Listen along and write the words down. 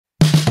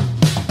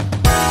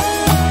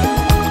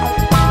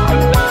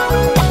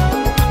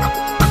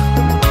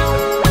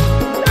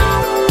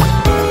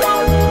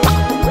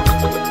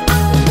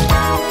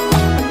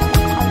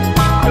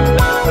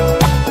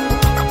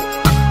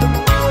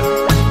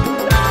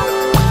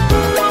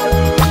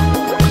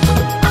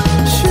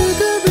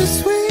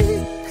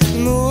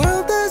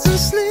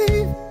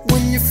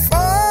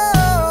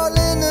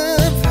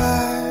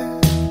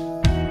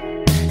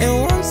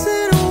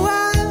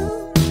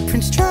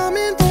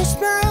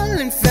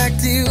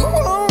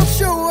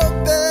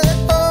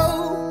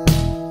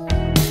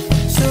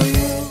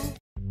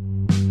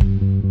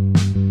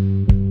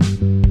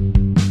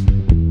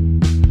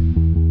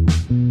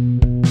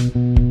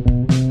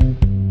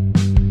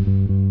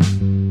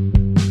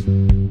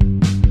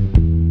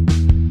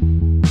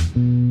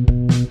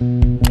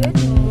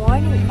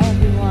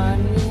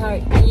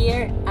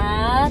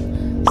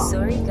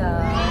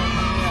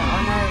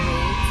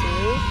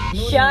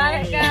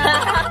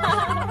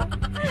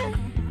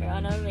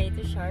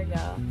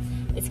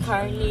It's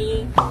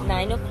currently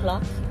 9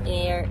 o'clock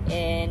here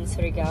in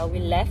Siargao. We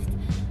left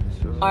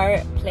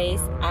our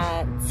place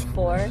at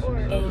 4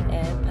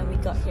 a.m. and we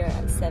got here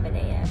at 7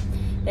 a.m.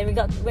 Then we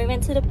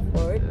went to the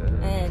port,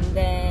 and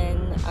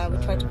then we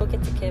tried to book a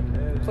ticket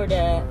for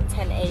the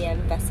 10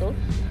 a.m. vessel,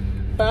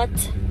 but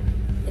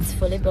it's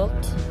fully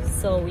booked,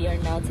 so we are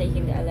now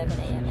taking the 11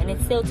 a.m. and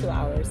it's still 2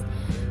 hours.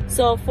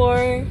 So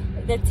for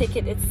the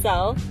ticket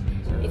itself,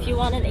 if you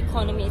want an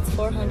economy, it's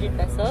 400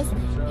 pesos.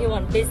 If you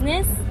want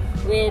business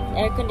with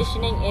air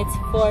conditioning, it's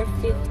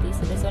 450,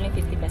 so there's only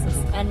 50 pesos.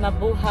 And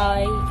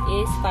mabuhay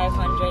is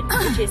 500,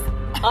 which is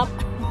up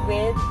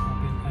with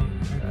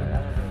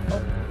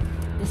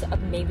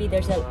maybe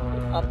there's an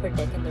upper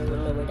deck and there's a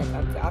lower deck.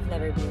 I've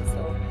never been,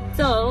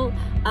 so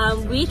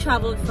we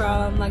traveled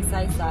from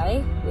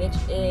Magsaysay, which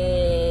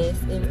is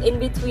in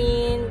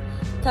between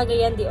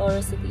Cagayan de Oro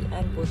City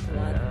and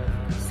Butuan.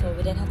 So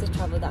we didn't have to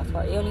travel that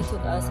far. It only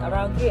took us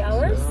around 3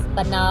 hours.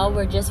 But now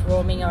we're just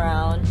roaming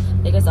around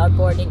because our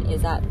boarding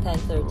is at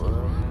 10:30.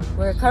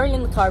 We're currently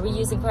in the car. We're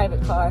using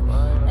private car,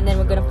 and then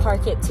we're gonna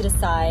park it to the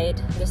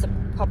side. There's a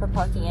proper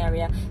parking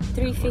area.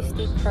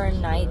 350 per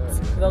night.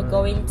 We're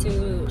going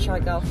to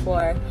Siargao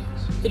for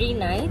 3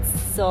 nights,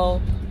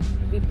 so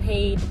we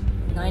paid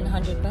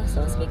 900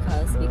 pesos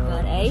because we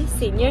got a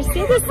senior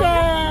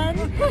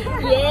citizen.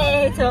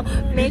 Yay! So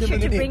make sure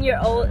to bring your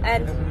old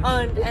and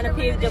a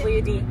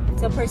PWD,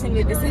 so person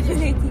with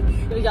disability.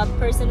 We got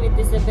person with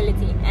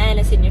disability and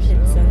a senior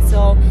citizen.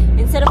 So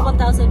instead of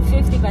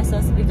 1,050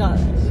 pesos, we got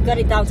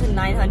it down to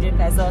 900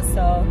 pesos.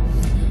 So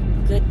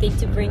good thing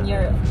to bring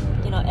your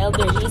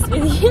elderlies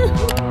with you.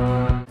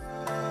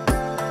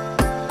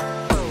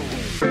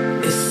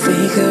 If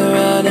we could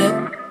run it,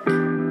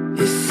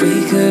 if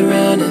we could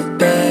run it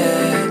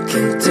back,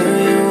 and do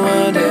you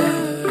wonder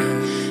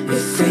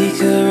if we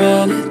could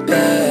run it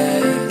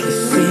back,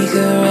 if we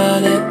could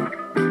run it,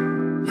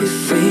 if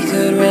we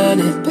could run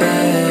it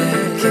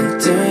back, and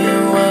do you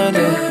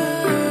wonder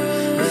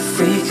if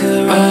we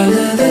could run all of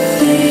the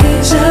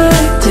things I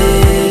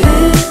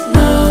didn't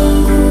know,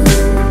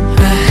 I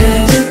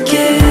had to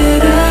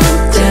get out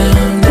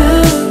down the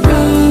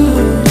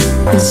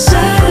road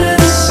inside of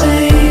the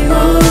same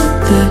old,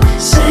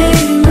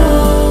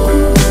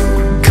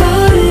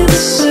 caught in the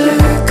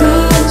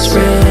circles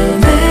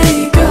round they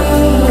go.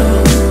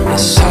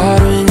 It's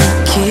hard when you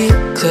keep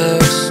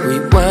close,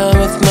 rewind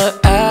with my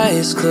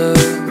eyes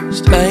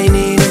closed, might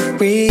need a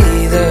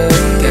breather,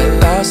 get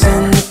lost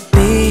in the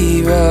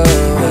B-roll,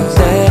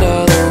 let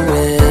all the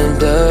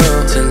window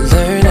to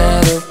learn how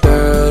the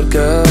world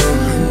goes.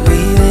 We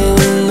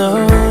didn't know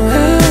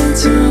how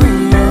to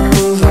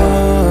move on.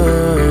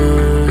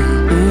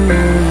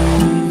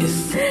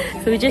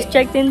 So we just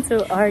checked into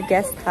our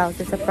guest house.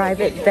 It's a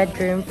private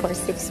bedroom for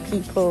 6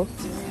 people,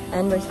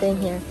 and we're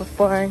staying here for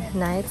 4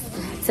 nights.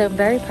 It's a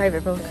very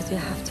private room because we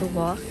have to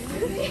walk.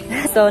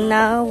 So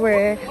now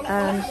we're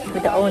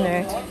with the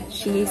owner.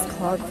 She's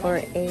called for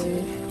a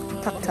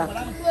tuktuk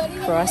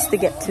for us to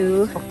get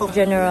to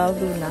General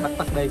Luna.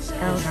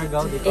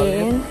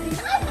 And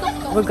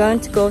we're going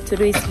to go to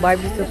this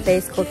barbecue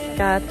place called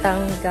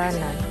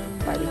Katanganan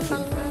Barbecue.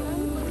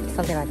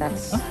 Something like that.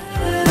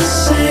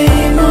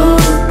 Same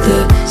old,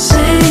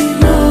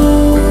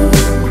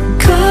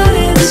 caught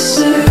in the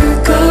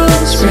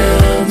circles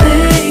round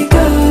they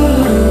go.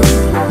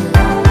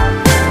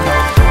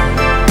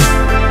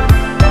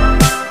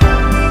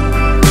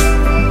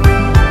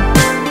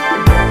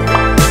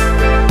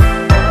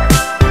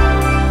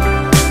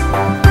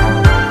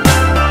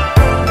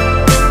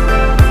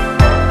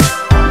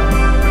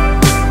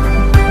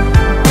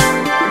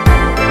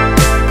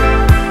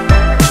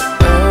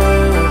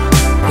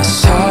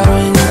 It's hard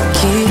when you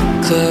keep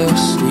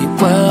close,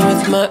 rewind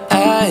with my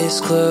eyes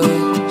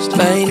closed,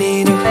 might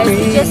need a Guys, we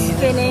just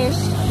breather.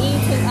 finished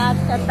eating at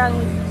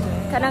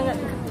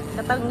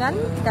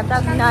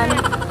Katanganan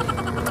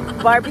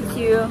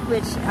Barbecue,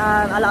 which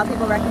a lot of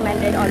people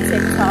recommended on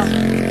TikTok.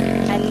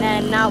 And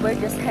then now we're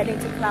just heading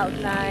to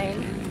Cloud9.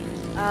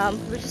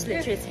 We're just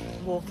literally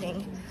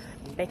walking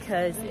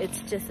because it's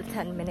just a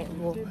 10-minute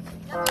walk.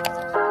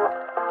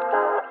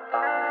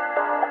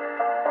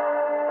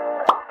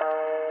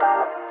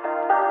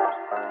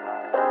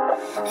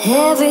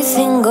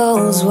 Everything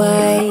goes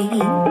white,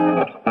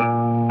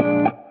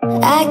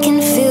 I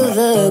can feel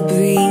the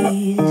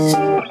breeze,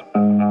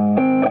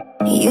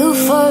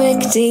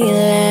 euphoric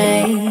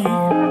delight,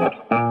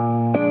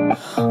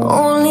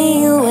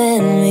 only you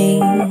and me.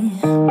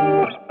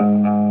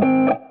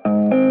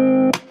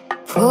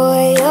 Pour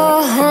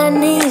your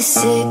honey,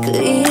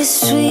 sickly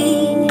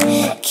sweet,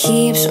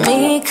 keeps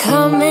me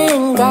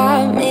coming,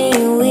 got me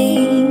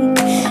weak.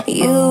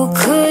 You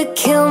could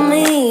kill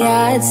me,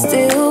 I'd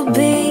still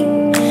be,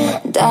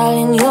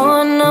 darling,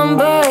 your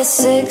number is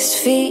 6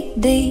 feet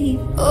deep.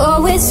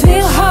 Oh, it's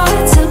real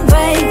hard to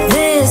break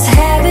this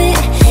habit.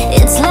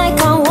 It's like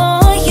I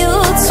want you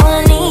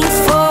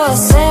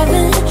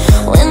 24/7.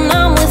 When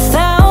I'm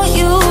without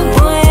you,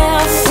 boy, I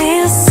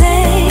feel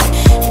sick.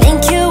 Think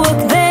you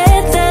work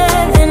better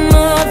than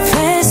my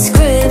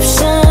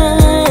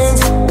prescriptions.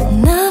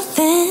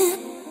 Nothing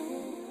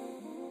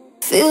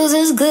feels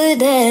as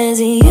good as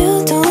you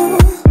do.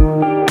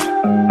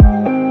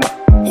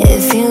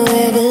 If you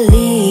ever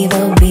leave,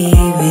 I'll be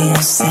real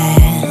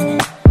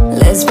sad.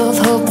 Let's both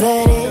hope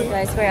that it. So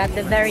guys, we're at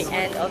the very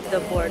end of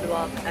the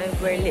boardwalk and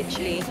we're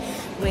literally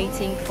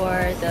waiting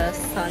for the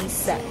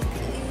sunset.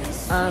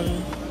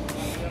 I'm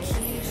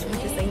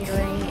just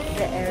enjoying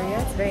the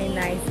area. It's very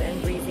nice and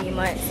breezy.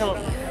 My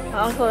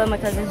uncle and my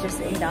cousin's just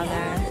sitting down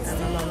there and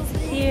my mom's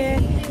here,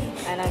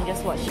 and I'm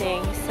just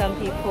watching some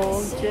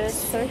people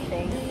just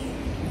surfing.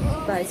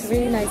 But it's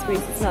really nice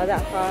breeze. It's not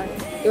that hot.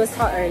 It was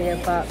hot earlier,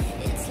 but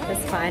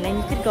it's fine, and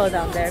you could go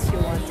down there if you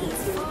wanted to.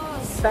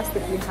 It's best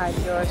if you had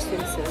your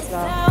swimsuit as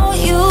well. Without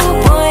you,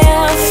 boy,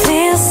 I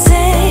feel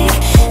sick.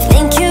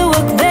 Think you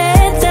work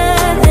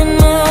better than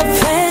my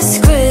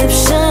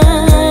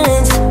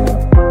prescriptions.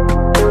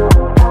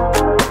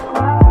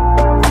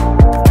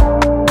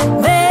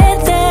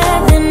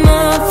 Better than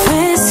my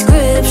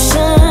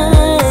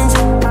prescriptions.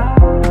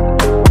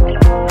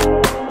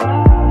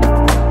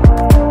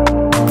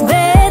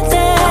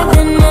 Better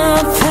than my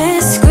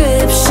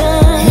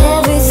prescription.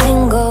 Everything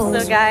goes.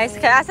 So guys,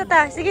 asa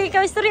ta? Sige,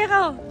 ikaw istorya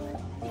ka.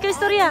 Ikaw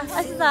istorya.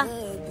 Asa ta?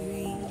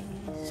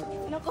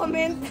 No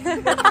comment.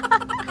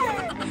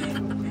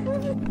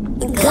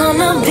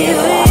 Gonna be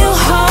real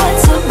hard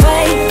to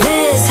break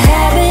this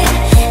habit.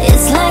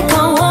 It's like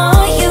I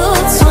want you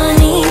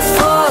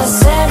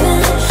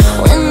 24/7.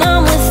 When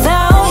I'm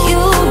without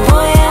you,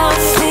 boy, I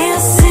feel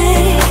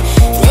sick.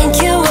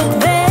 Think you were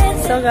better.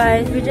 So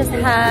guys, we just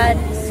had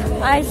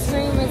ice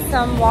cream with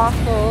some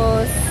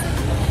waffles,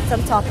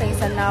 some toppings,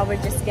 and now we're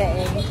just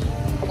getting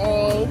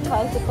a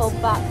tricycle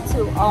back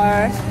to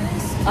our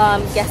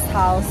guest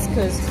house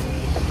because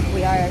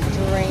we are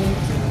drained.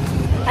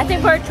 I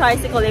think for a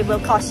tricycle it will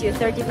cost you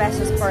 30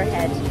 pesos per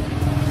head,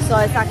 so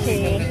it's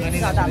actually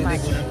not that much.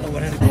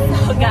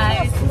 So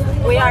guys,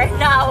 we are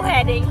now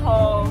heading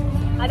home.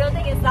 I don't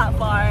think it's that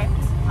far.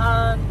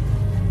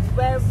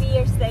 Where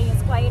we are staying is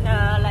quite in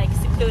a like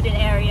secluded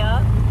area,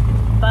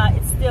 but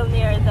it's still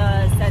near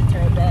the center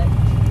a bit.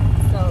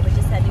 So we're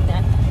just heading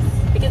there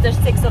because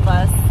there's 6 of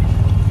us.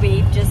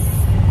 We've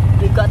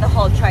got the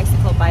whole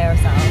tricycle by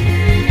ourselves.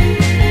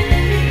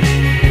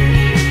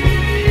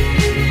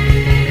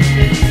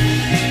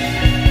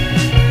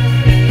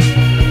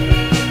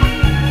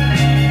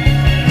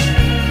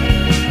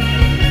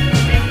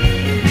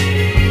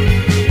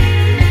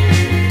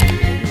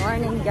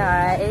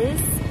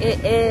 It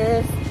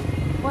is,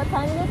 what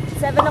time is it?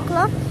 7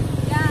 o'clock?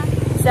 Yeah.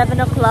 7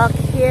 o'clock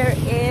here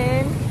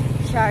in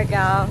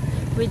Siargao.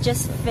 We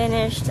just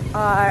finished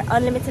our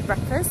unlimited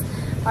breakfast.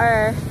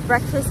 Our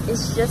breakfast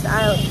is just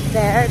out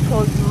there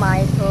called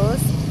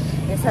Michael's.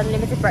 It's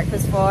unlimited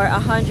breakfast for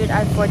 149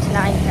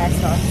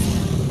 pesos.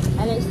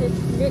 And it's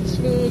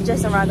literally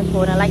just around the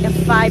corner, like a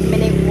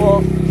 5-minute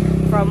walk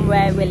from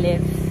where we live.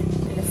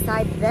 On the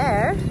side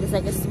there, there's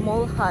like a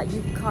small hut.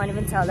 You can't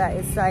even tell that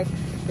it's like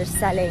they're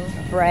selling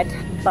bread,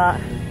 but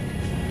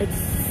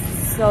it's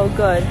so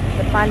good.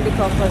 The pan de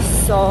coco is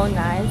so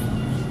nice,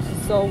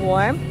 so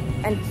warm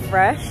and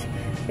fresh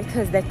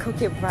because they cook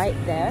it right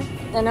there.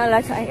 And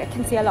I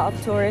can see a lot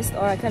of tourists,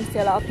 or I can see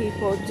a lot of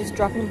people just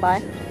dropping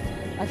by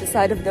at the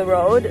side of the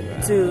road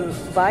to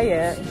buy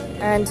it.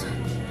 And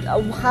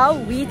how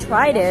we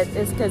tried it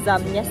is because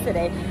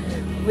yesterday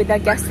with the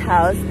guest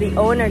house, the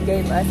owner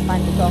gave us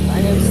pan de coco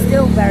and it was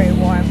still very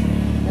warm.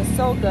 It's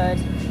so good.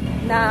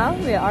 Now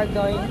we are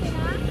going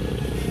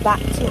back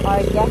to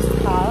our guest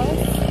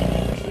house.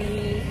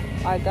 We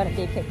are gonna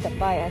be picked up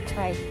by a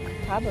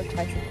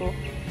tricycle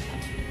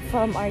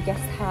from our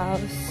guest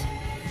house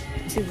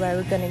to where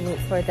we're gonna meet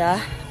for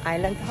the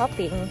island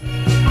hopping.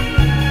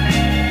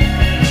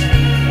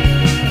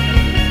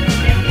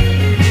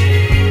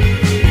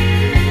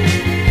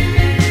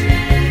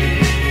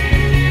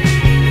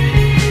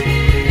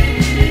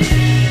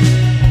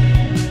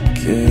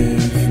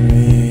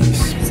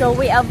 So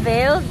we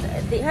availed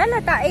the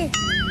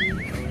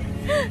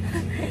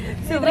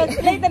so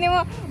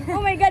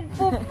oh my god,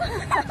 poop.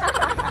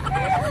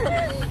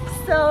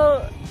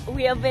 So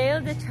we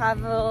availed the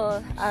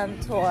travel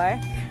tour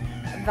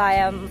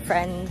via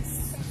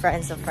friends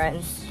of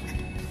friends.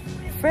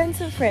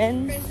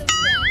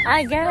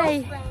 I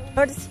guy.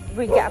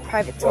 We get a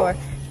private tour.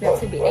 We have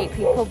to be 8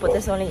 people, but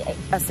there's only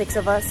 6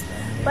 of us.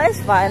 But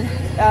it's fun.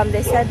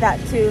 They said that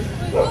too.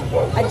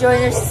 A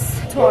joiner's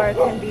tour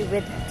can be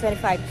with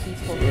 25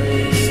 people.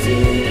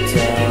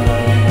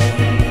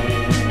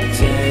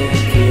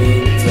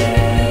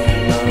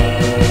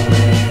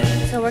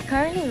 So we're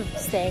currently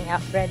staying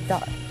at Red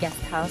Dot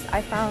Guest House.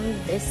 I found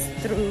this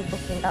through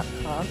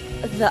booking.com.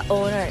 The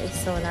owner is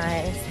so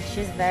nice.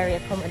 She's very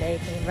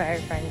accommodating, very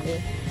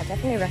friendly. I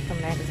definitely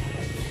recommend it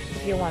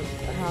if you want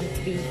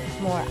to be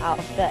more out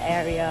of the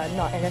area,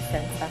 not in the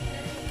center.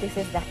 This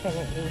is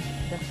definitely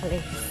the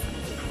place.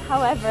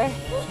 However,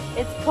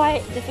 it's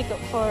quite difficult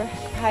for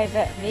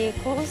private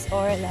vehicles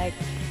or like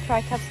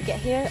tri-cabs to get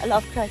here. A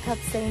lot of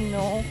tri-cabs say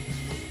no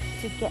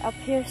to get up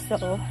here,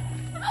 so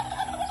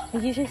they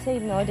usually say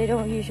no. They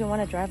don't usually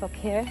want to drive up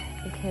here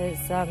because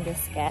they're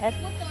scared.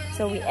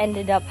 So we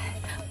ended up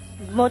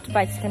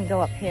motorbikes can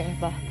go up here,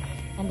 but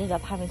ended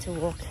up having to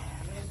walk.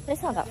 But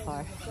it's not that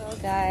far. So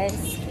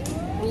guys,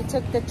 we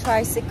took the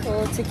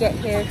tricycle to get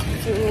here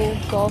to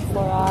go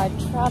for our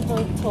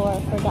travel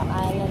tour for the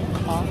island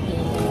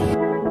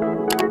hopping.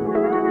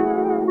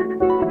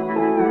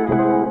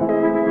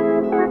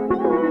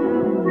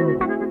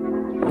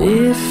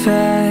 If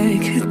I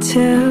could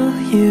tell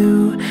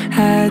you,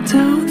 I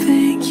don't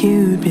think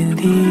you'd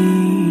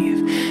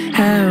believe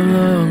how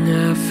long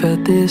I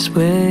felt this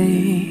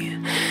way.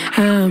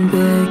 I'm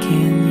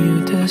begging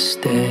you to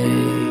stay.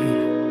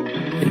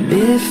 And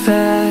if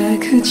I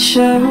could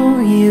show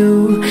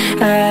you,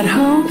 I'd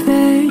hope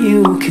that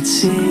you could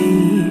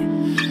see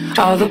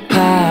all the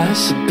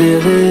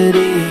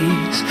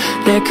possibilities.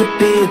 There could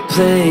be a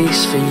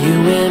place for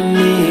you and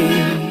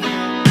me.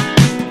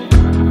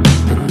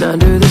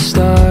 Under the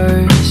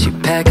stars, you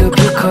pack up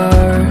your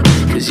car,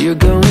 cause you're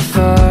going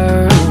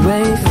far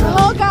away from...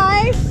 Hello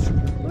guys!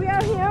 We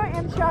are here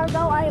in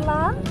Siargao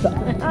Island.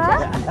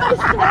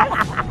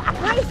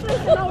 Nice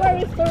place in our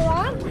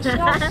restaurant.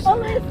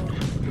 Always...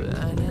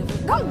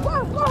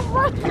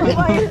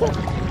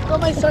 Go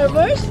my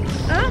servers.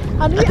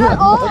 And we are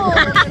all...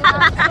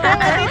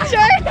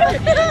 teacher!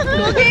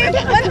 Cooking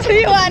 1,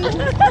 3, 1.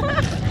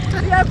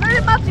 We are very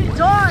much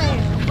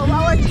enjoying of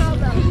our travel.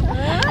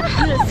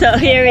 So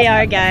here we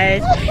are,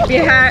 guys. We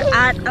are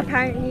at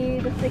apparently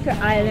the secret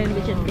island,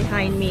 which is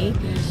behind me.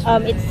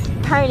 It's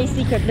apparently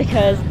secret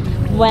because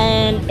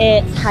when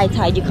it's high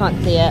tide you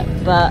can't see it,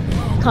 but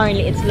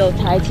currently it's low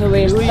tide, so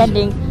we're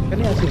standing.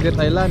 Secret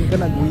island, ka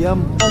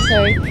naguyam. Oh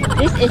sorry,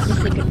 this is the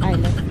secret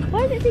island.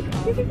 Why is it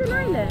secret? This is an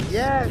island.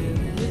 Yes.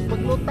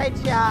 Pag low tide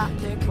siya.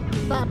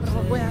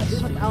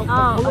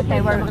 Oh,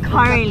 okay, we're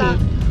currently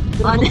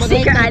on the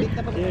secret island.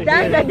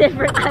 That's a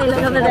different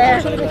island over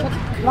there. This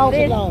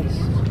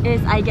is,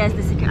 I guess,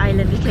 the secret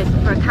island because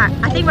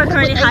I think we're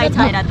currently high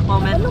tide at the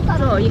moment,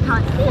 so you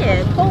can't see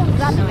it. So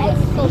it's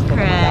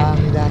secret.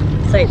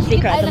 So it's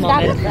secret at the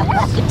moment.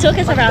 It took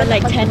us around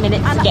like 10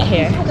 minutes to get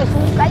here.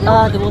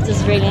 Oh, the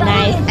water's really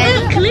nice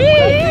and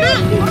clear.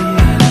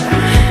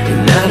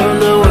 And I don't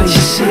know what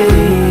you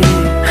see.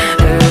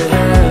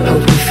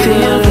 Hope we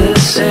feel the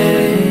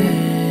same.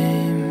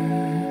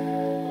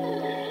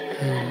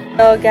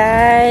 So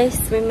guys,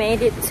 we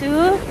made it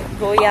to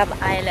Goyam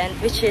Island,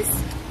 which is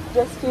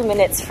just a few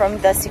minutes from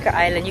the secret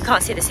island. You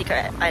can't see the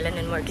secret island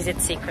anymore because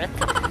it's secret,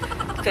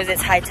 because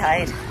it's high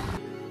tide.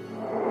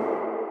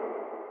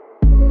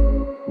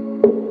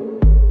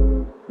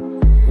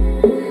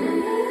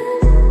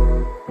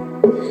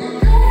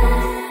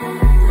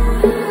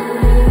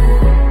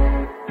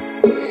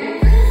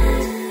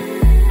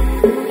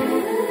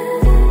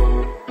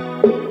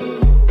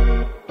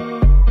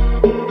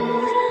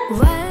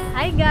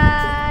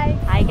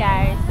 Hi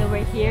guys, so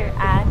we're here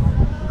at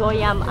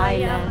Goyam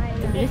Island.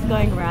 We're just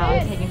going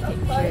around taking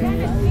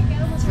pictures.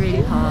 It's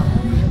really hot.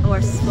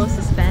 We're supposed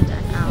to spend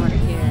an hour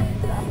here.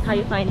 How are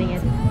you finding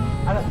it?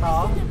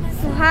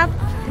 So happy.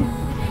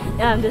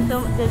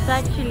 There's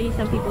actually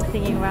some people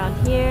singing around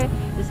here.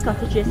 There's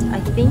cottages I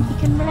think you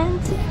can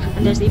rent,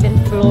 and there's even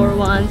floor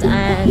ones,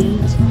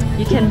 and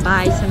you can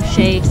buy some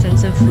shades and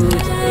some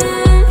food.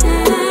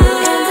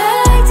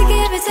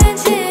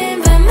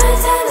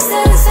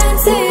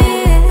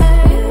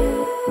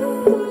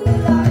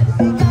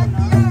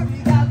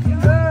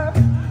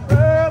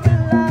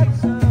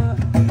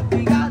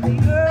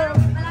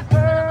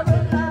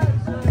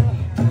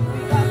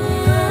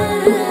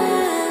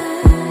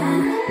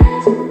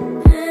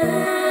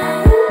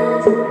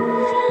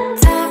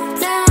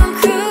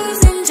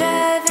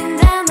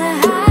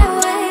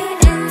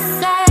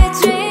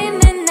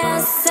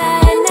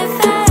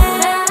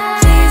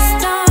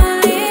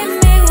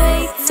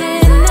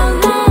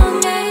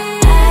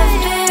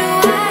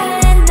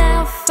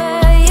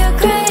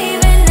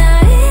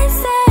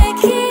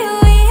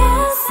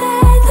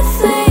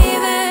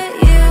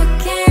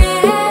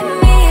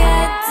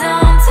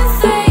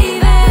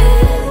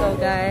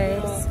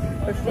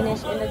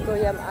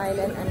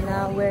 Island, and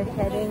now we're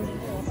heading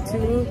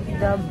to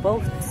the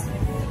boat,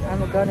 and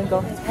we're gonna go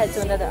head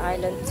to another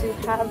island to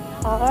have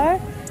our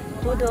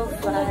poodle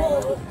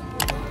flight.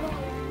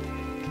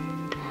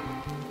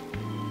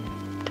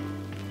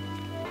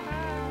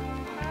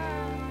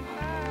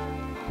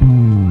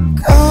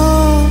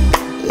 Come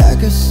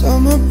like a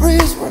summer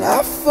breeze when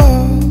I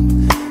fall,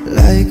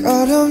 like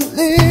autumn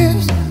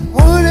leaves.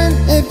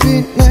 Wouldn't it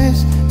be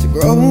nice to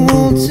grow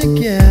old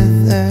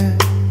together?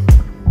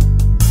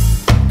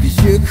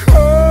 You're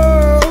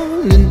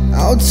calling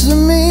out to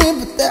me,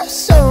 but there's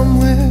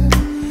somewhere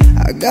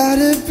I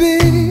gotta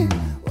be.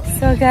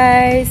 So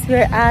guys,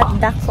 we're at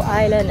Dapa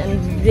Island,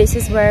 and this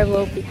is where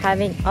we'll be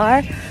having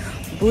our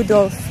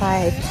poodle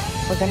fight.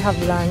 We're gonna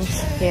have lunch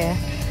here.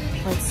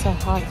 Oh, it's so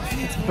hot.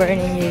 It's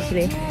burning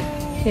usually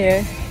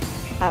here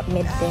at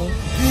midday.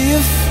 Be a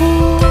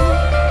fool to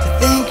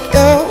think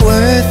you're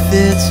worth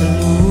it to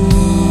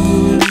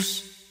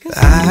lose.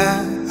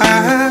 I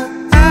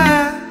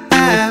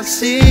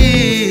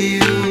see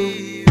you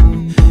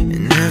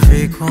in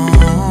every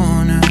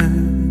corner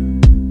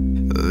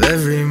of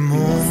every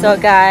moment. So So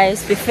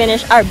guys, we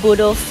finished our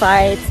Boodle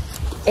fight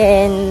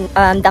in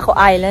Dako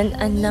Island,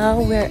 and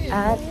now we're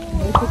at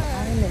Baetrice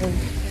Island.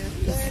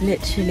 It's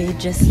literally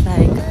just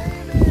like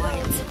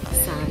white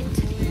sand.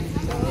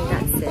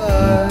 That's it.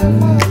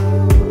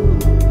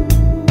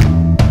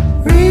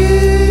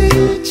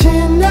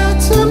 Reaching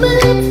out to me,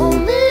 pull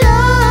me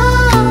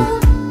out,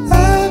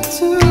 have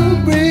to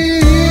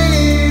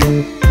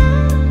breathe.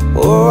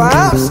 Oh,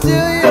 I'm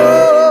still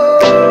yours.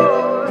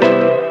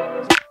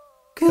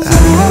 'Cause I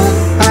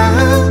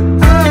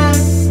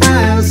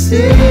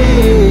see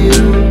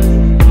you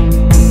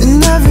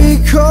in every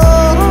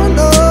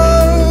corner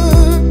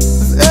of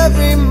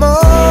every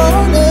morning.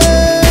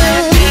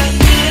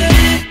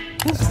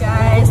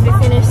 Guys, we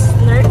finished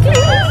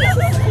snorkeling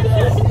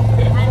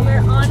and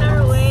we're on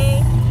our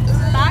way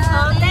back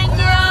home. Thank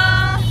you!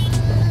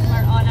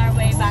 We're on our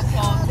way back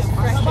home to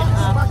freshen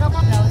up.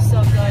 That was so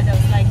good. That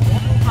was like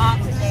half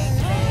a day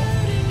today.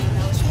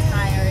 That was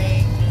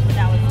tiring, but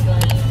that was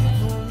good.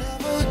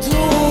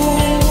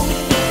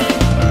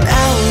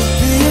 I would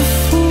be a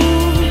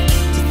fool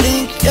to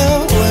think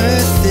you're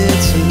worth it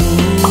to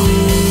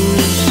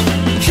lose.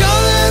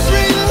 Come and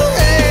bring the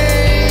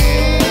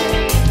rain,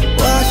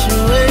 wash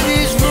away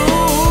these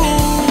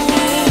rules.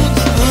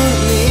 Put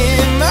me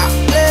in my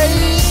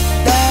place,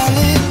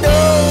 darling,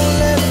 don't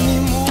let me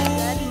move.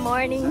 Good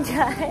morning,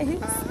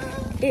 guys.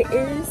 It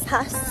is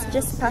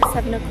just past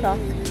 7 o'clock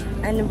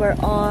and we're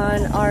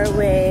on our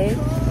way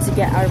to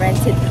get our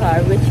rented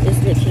car, which is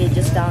literally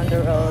just down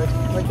the road.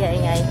 We're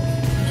getting a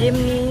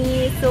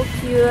Jimny, so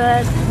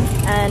cute,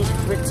 and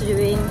we're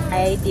doing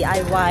a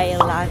DIY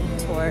land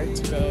tour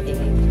today.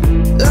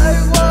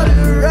 Like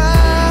water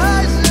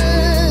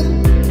rising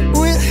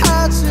with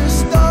hearts are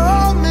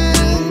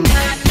storming.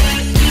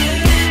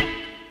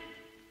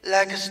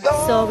 Like a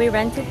storm. So we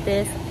rented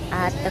this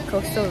at the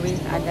Coastal Reef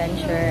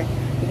Adventure.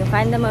 You can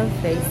find them on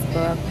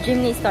Facebook.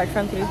 Jimny start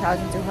from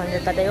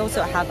 3,200, but they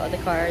also have other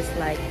cars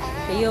like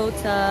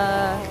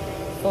Toyota,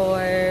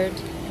 Ford.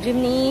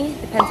 Jimny,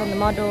 depends on the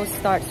model,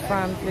 starts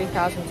from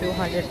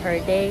 3,200 per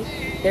day.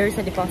 There is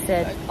a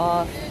deposit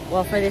of,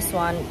 well, for this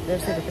one,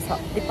 there's a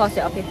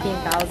deposit of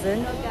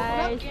 15,000. So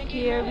guys,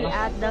 here we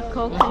at the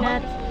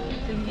Coconut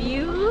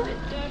View.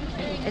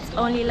 It's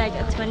only like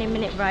a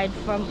 20-minute ride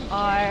from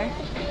our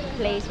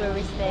place where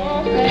we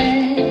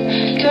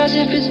stay. Cause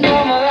if it's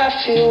normal, I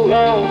feel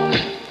wrong.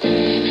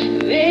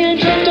 Being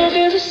drunk don't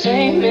feel the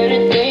same in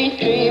a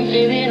daydream,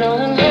 feeling all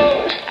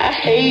alone. I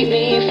hate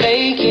me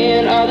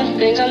faking all the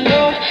things I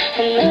know,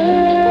 and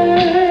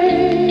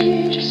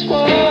I just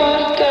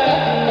walk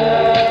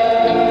out.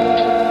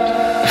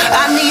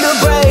 I need a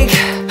break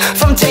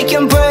from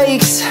taking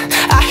breaks.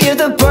 I hear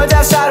the birds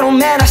outside, oh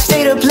man, I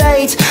stayed up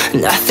late.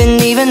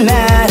 Nothing even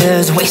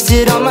matters,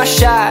 wasted on my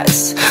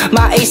shots.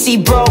 My AC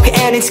broke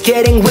and it's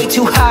getting way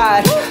too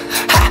hot.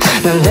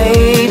 Now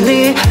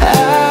lately,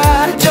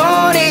 I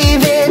don't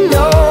even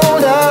know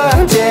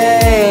the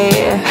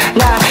day.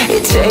 Now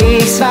it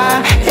takes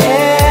my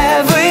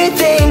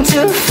everything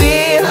to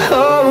feel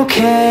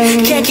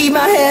okay. Can't keep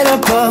my head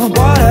above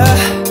water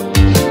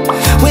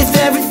with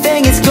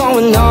everything that's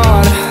going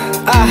on.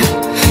 I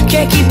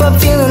can't keep up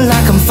feeling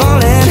like I'm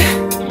falling,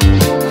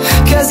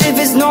 cause if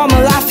it's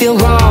normal I feel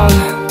wrong.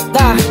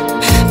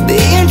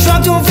 Being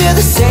drunk don't feel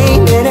the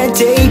same in a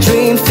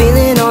daydream,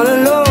 feeling all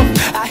alone.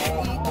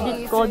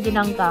 It's called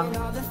ginangkang.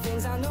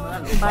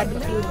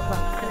 Barbecue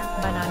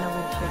banana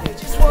with chili.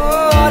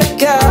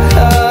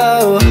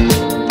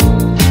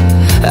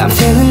 I'm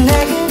feeling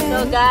negative.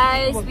 So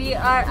guys, we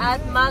are at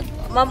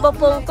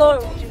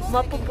Mapupungko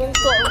Rock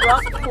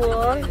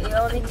Pool. It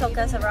only took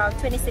us around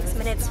 26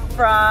 minutes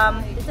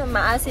from the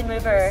Maasin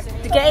River.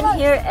 To get in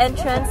here,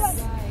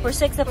 entrance for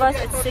 6 of us,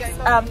 it's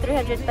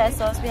 300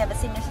 pesos. We have a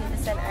senior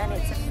citizen and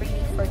it's free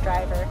for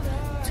driver.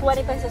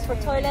 20 pesos for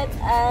toilet,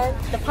 and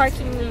the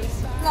parking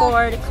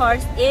for the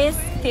cars is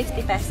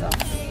 50 pesos.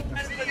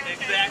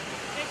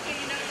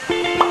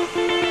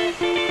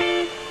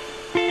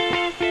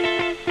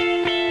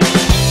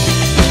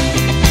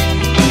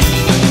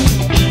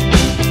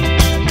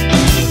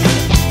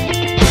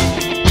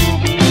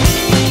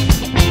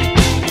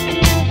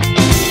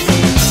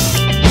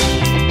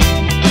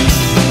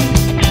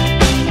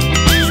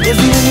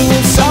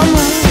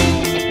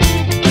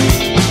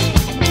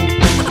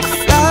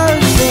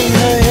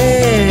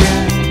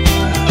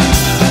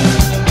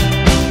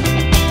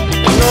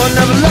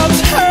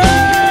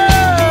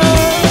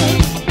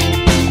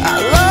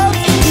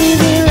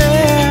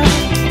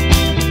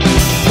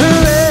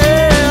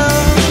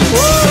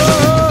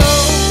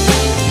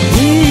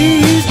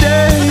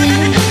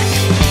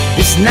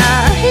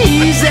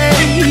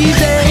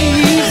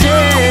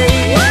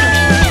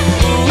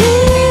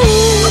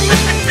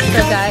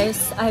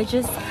 I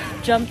just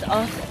jumped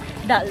off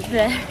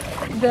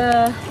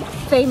the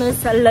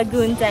famous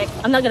lagoon deck.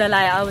 I'm not gonna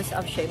lie, I was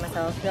upshit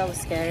myself. That was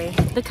scary.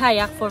 The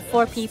kayak for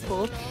 4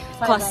 people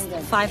cost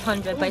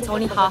 500, but it's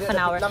only half an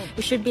hour.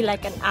 It should be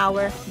like an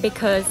hour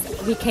because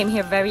we came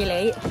here very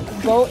late.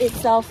 Boat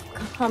itself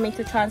coming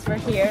to transfer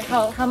here.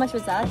 How much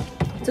was that?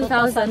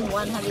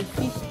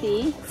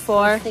 2,150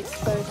 for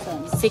 6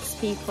 persons. 6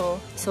 people.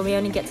 So we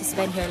only get to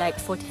spend here like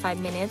 45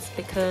 minutes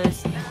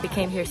because we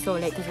came here so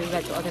late because we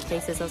went to other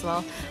places as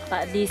well.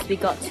 But at least we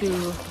got to,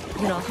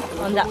 you know,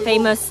 on that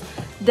famous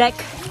deck,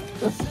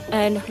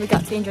 and we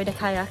got to enjoy the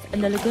kayak.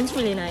 And the lagoon's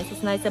really nice.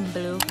 It's nice and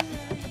blue.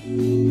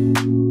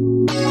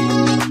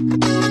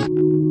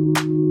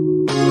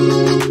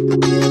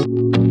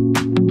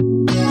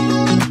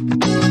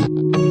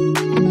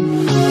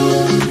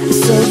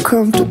 So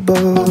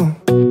comfortable,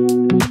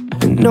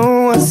 and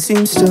no one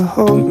seems to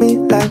hold me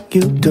like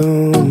you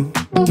do.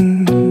 Good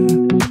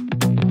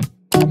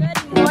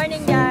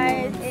morning,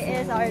 guys. It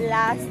is our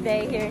last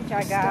day here in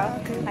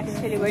Siargao.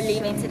 Actually, we're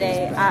leaving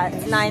today at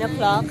 9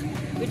 o'clock.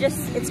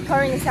 It's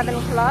currently 7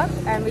 o'clock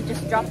and we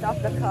just dropped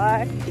off the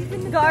car.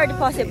 Got our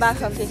deposit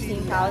back on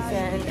 15,000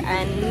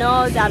 and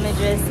no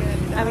damages,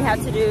 and we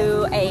had to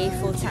do a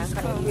full tank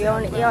on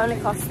it. It only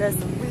cost us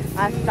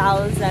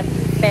 1,000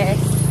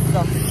 pesos.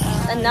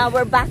 And now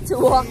we're back to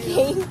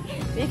walking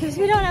because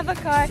we don't have a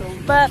car.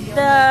 But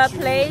the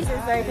place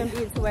is very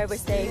convenient to where we're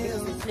staying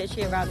because it's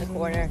literally around the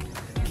corner.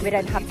 We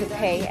don't have to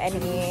pay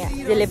any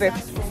delivery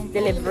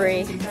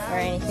or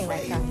anything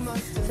like that.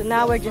 So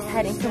now we're just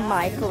heading to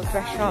Michael's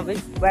restaurant,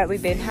 where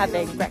we've been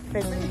having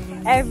breakfast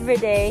every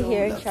day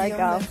here in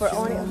Siargao for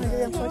only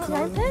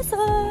 149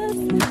 pesos.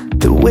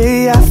 The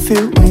way I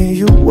feel when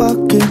you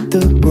walk in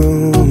the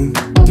room,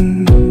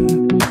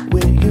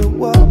 when you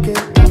walk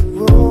in the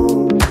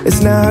room,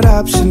 it's not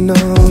optional.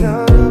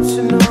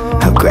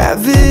 How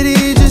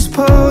gravity just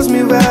pulls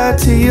me right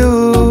to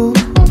you,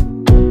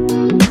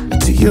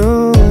 to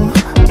you.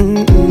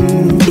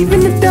 Even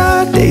the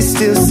dark, they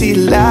still see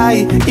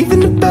light. Even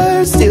the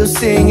birds still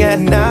sing at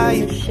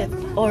night. The ship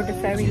or the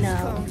ferry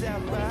now,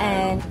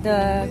 and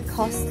the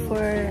cost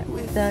for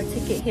the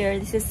ticket here,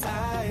 this is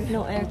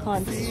no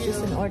aircon, this is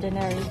just an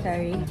ordinary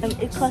ferry.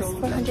 It costs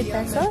 400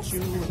 pesos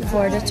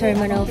for the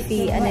terminal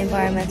fee, and the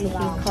environmental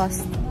fee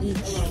costs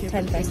each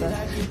 10 pesos.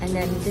 And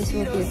then this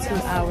will be a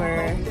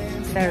 2-hour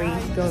ferry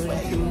going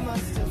to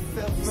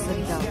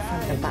Siargao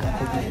from the back.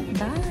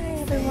 Bye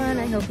everyone,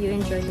 I hope you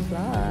enjoyed the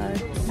vlog.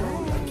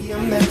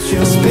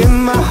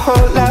 Spend my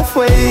whole life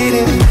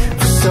waiting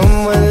for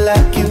someone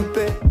like you.